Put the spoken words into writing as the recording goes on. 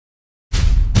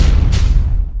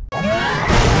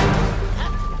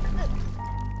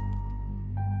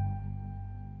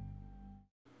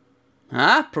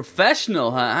Huh?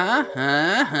 Professional,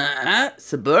 huh?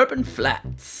 Suburban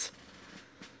Flats.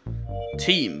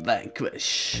 Team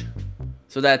Vanquish.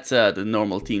 So that's the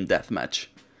normal team deathmatch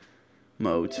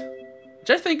mode. Which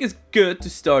I think is good to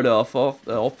start off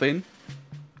in.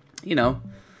 You know,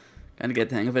 kind of get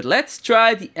the hang of it. Let's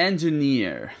try the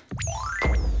engineer.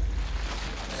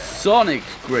 Sonic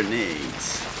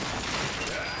grenades.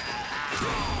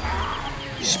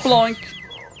 Sploink.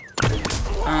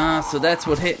 Ah, so that's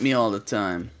what hit me all the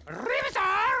time.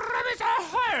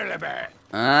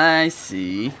 I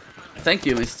see. Thank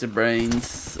you, Mr.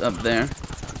 Brains up there.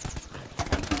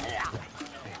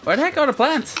 Where the heck are the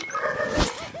plants?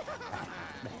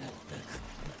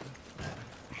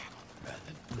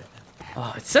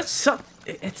 Oh, it's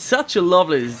such a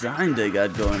lovely design they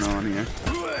got going on here.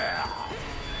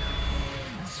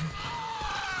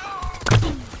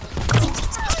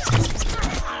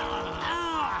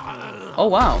 Oh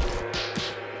wow.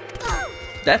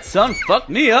 That sun fucked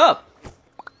me up.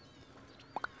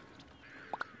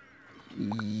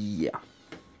 Yeah.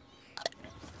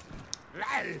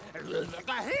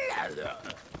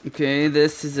 Okay,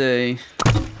 this is a...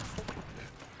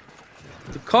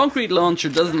 The concrete launcher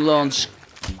doesn't launch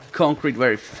concrete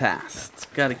very fast.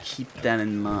 Gotta keep that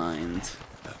in mind.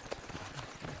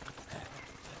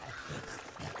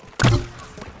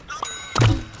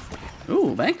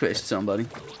 Ooh, vanquished somebody.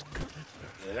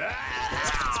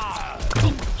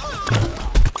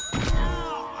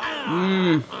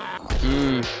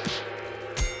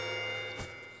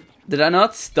 Did I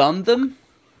not stun them?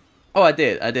 Oh, I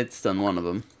did. I did stun one of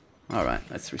them. Alright,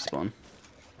 let's respawn.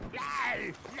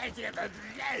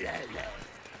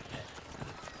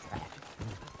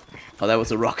 Oh, that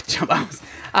was a rocket jump.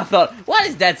 I thought, what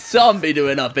is that zombie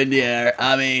doing up in the air?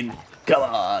 I mean, come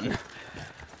on.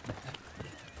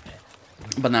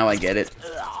 But now I get it.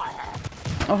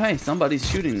 Oh, hey, somebody's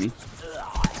shooting me.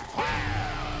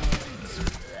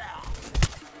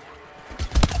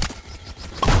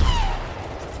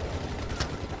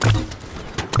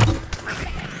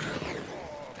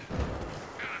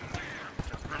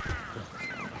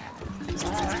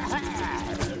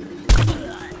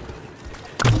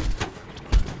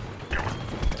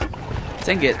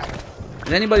 Dang it.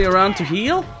 Is anybody around to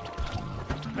heal?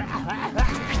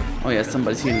 Oh yeah,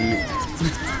 somebody's healing me.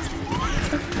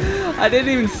 I didn't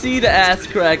even see the ass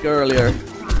crack earlier.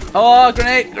 Oh,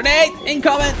 grenade! Grenade!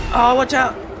 Incoming! Oh, watch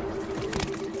out!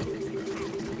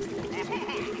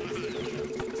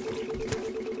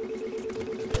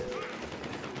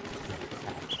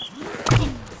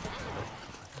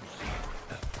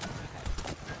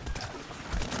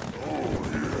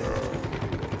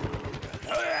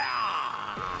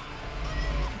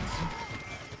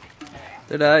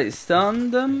 Did I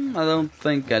stun them? I don't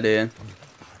think I did.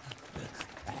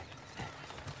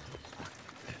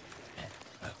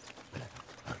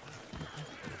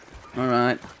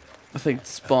 Alright. I think the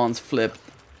spawns flipped.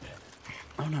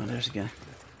 Oh no, there's a guy.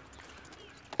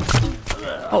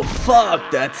 Oh fuck,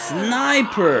 that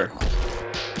sniper!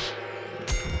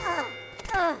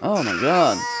 Oh my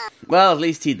god. Well, at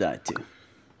least he died too.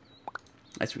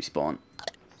 Let's respawn.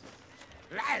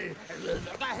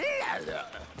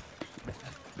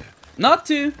 Not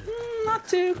too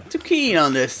keen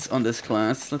on this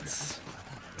class. Let's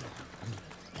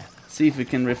see if we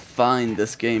can refine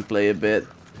this gameplay a bit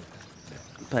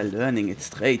by learning its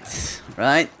traits,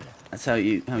 right? That's how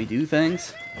you do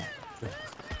things.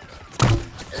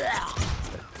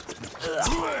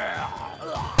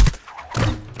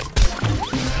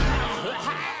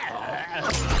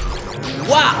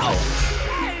 Wow!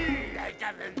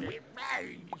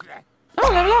 Oh,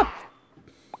 level up!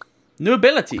 New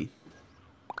ability.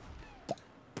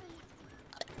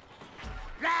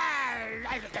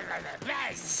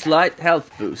 Slight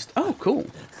health boost. Oh, cool.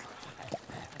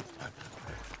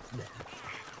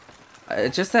 I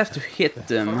just have to hit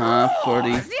them, huh, for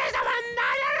the...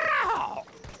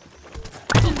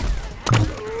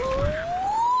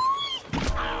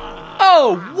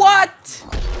 Oh, what?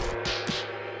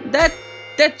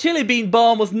 That chili bean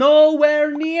bomb was nowhere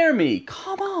near me.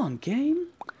 Come on, game.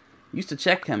 Used the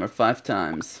check hammer 5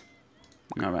 times.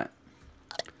 Alright.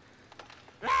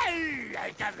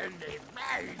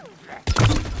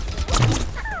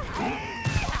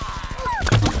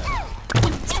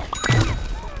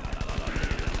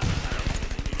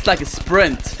 It's like a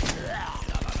sprint.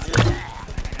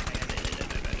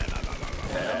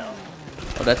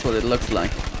 Oh, that's what it looks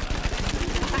like.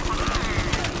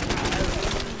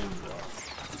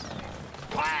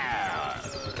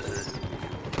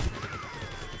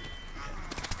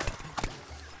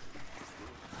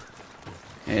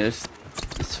 Yeah,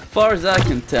 as far as I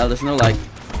can tell, there's no like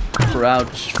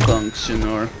crouch function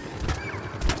or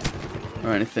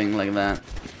anything like that.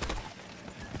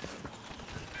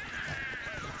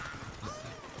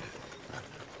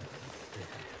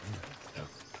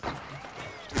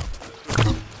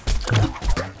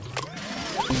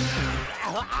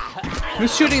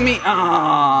 Who's shooting me?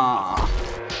 Ah!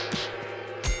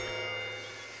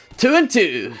 2 and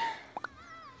 2.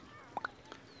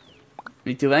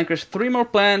 Need to vanquish 3 more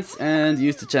plants and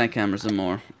use the jackhammer some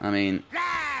more. I mean...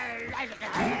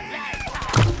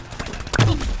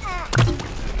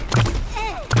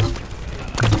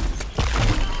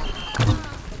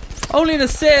 Only an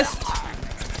assist!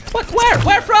 What? Where?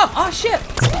 Where from? Oh shit!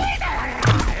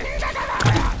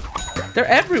 They're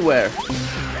everywhere!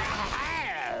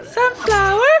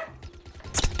 Sunflower?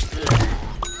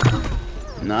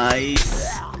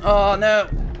 Nice! Oh no!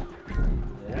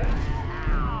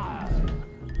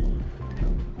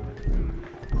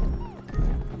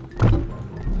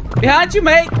 Behind you,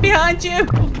 mate! Behind you!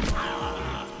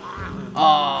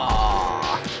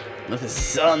 Ah, with a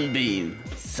sunbeam,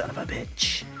 son of a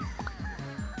bitch.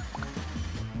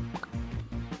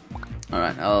 All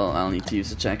right, I'll need to use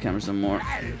the jackhammer some more.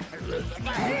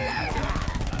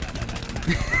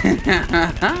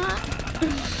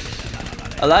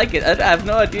 I like it. I have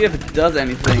no idea if it does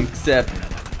anything except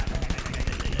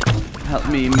help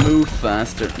me move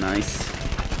faster. Nice.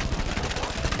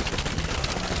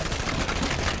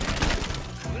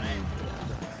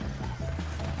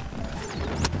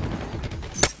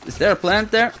 Is there a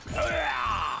plant there?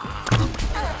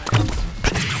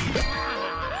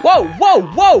 Whoa, whoa,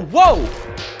 whoa, whoa!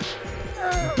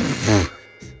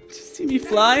 Did you see me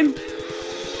flying?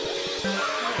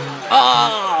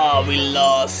 Ah, we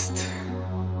lost.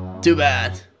 Too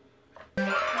bad.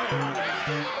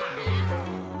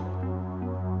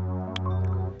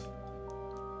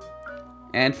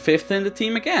 And 5th in the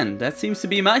team again. That seems to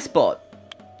be my spot.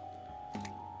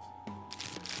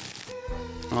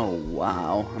 Oh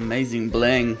wow, amazing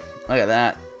bling. Look at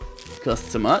that.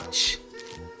 Cost so much.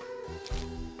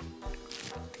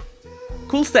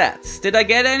 Cool stats. Did I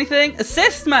get anything?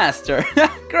 Assist Master!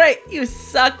 Great, you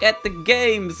suck at the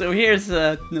game. So here's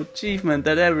an achievement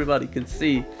that everybody can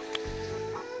see.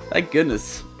 Thank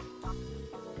goodness.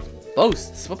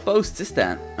 Boasts. What boasts is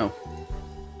that? Oh.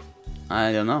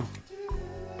 I don't know.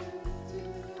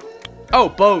 Oh,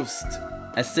 boast.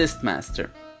 Assist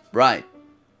Master. Right.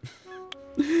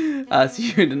 I'll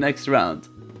see you in the next round.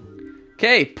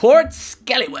 Okay, Port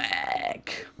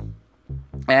Scallywag.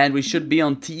 And we should be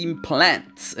on Team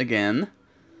Plants again.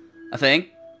 I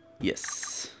think.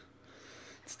 Yes.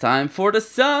 It's time for the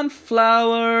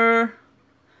sunflower.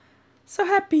 So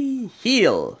happy.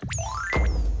 Heal.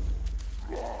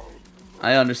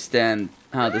 I understand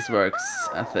how this works,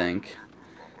 I think.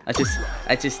 I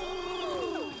just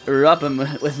rub him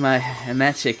with my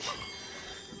magic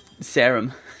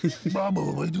serum.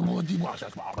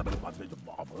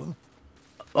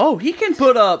 Oh, he can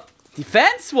put up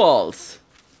defense walls.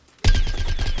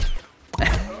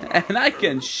 And I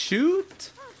can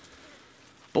shoot?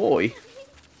 Boy.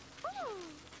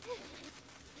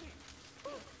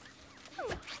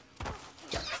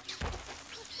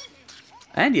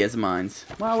 And he has mines.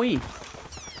 Wowee.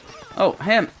 Oh,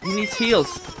 him. He needs heals.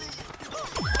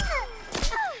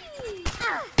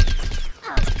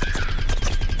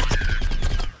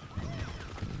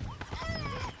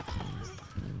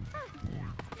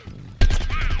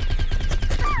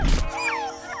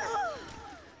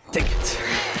 Take it.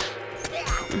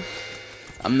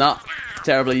 I'm not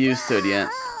terribly used to it yet.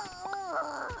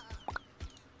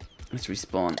 Let's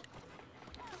respawn.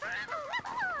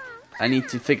 I need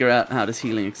to figure out how this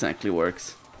healing exactly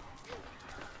works.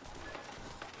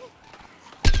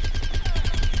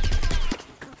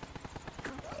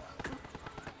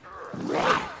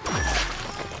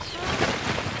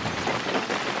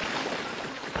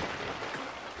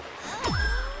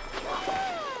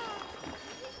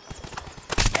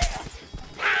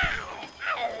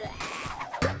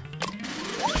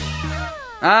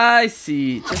 I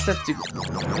see. Just have to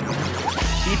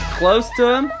keep close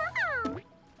to him.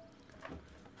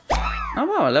 Oh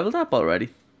wow, I leveled up already.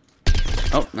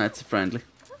 Oh, that's friendly.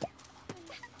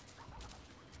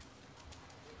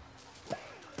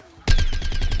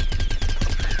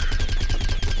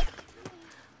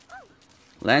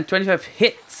 Land 25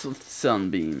 hits with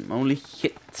Sunbeam. Only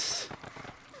hits.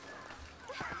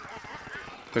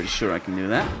 Pretty sure I can do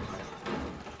that.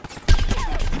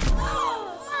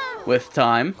 With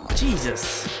time.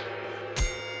 Jesus.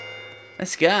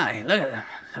 This guy. Look at him.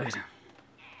 Look at him.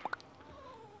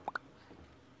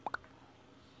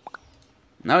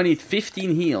 Now I need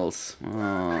 15 heals.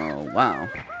 Oh, wow.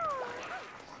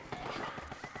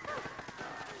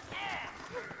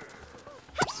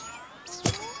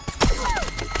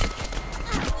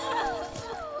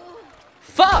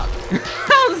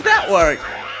 work?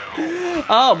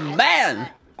 Oh man!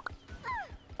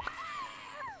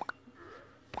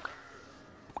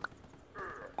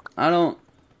 I don't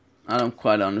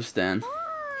quite understand.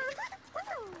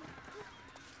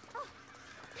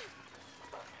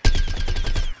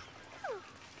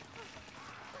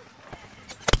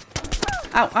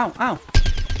 Ow, ow, ow.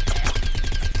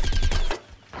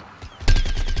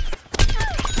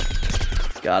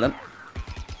 Got him.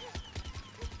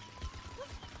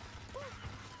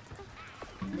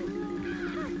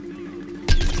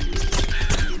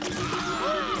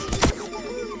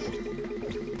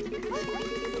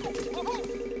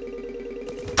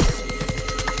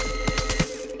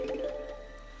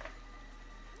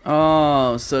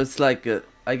 Oh, so it's like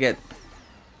I get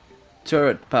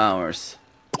turret powers.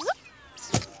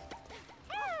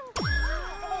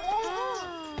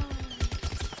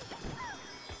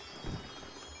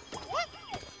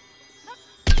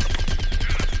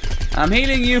 I'm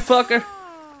healing you, fucker.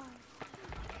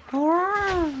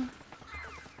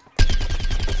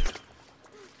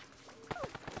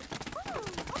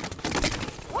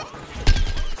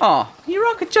 Oh, he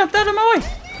rocket jumped out of my way.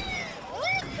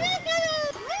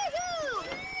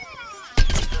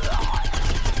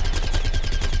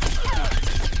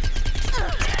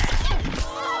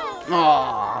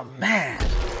 Oh man.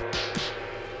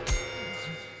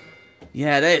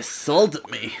 Yeah, they assaulted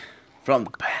me from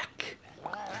the back.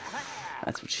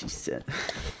 That's what she said.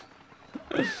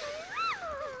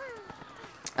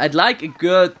 I'd like a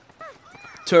good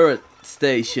turret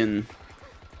station.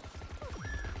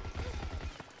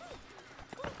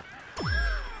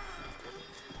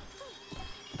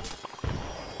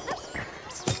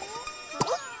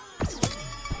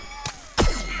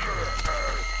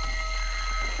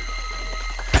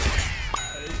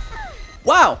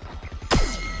 Wow!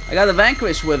 I got a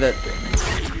Vanquish with it.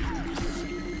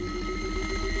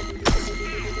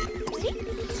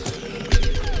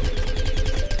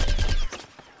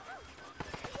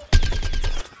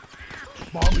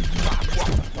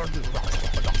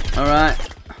 Alright.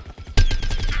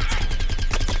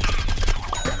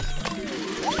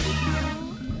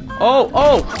 Oh,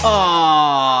 oh!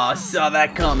 Oh, saw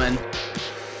that coming.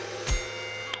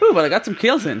 Ooh, but I got some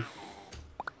kills in.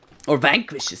 Or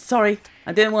vanquishes, sorry.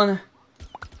 I didn't wanna...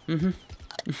 Didn't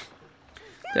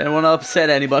wanna upset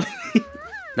anybody.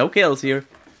 No kills here.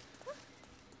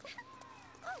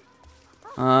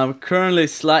 We're currently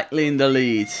slightly in the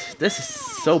lead. This is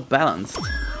so balanced.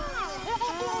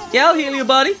 Yeah, I'll heal you,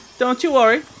 buddy. Don't you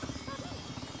worry.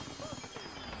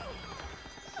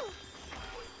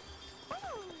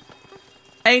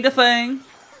 Ain't a thing.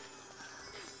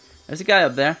 There's a guy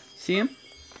up there. See him?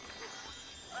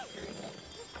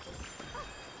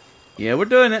 Yeah, we're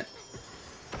doing it.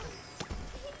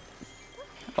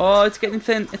 Oh, it's getting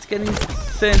thin. It's getting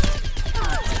thin.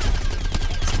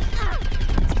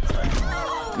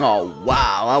 Oh,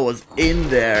 wow. I was in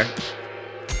there.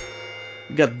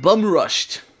 Got bum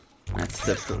rushed. That's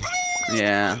typical.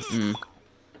 Yeah.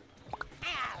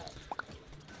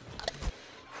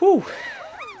 Whew.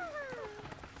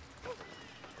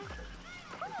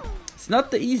 It's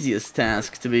not the easiest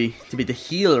task to be the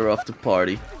healer of the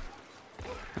party.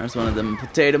 There's one of them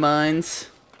potato mines.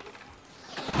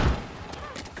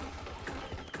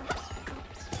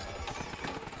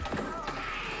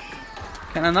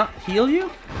 Can I not heal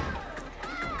you?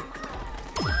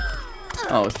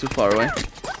 Oh, it's too far away.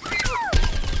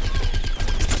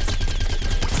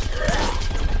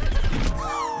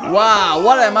 Wow,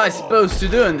 what am I supposed to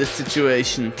do in this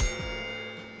situation?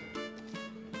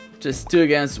 Just 2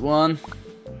 against 1.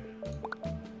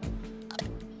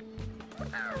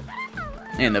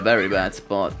 In a very bad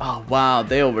spot. Oh wow,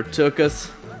 they overtook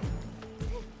us.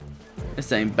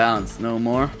 This ain't balanced no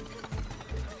more.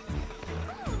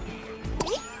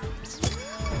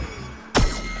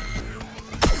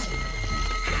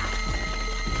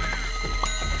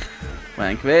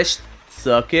 Vanquished.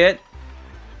 Suck it.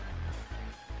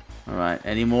 Alright,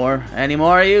 any more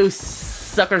of you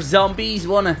sucker zombies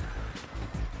wanna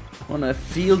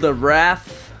feel the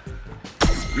wrath?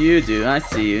 You do, I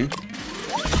see you.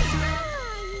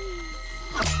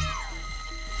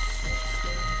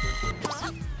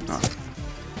 Oh.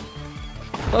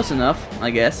 Close enough,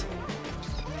 I guess.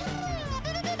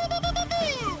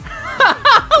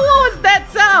 What was that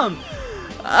sound?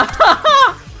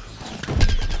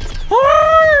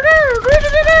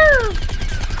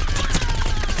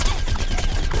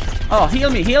 Oh,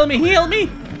 heal me, heal me, heal me!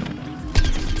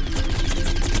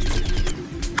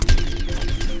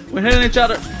 We're hitting each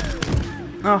other.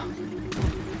 Oh.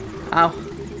 Ow.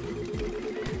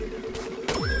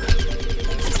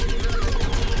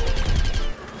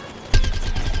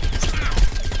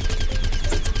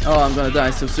 Oh, I'm gonna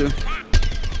die so soon.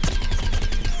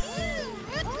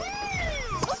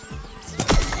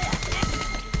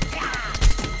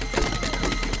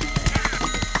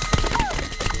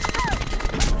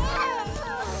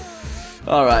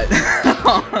 Alright.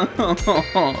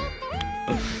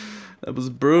 That was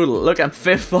brutal. Look, I'm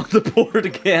 5th on the board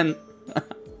again.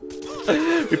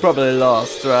 We probably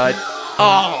lost, right?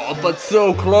 Oh, but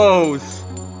so close.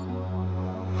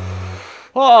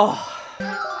 Oh.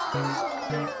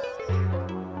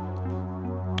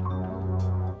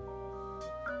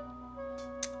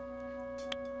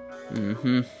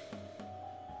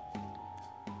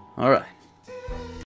 Alright.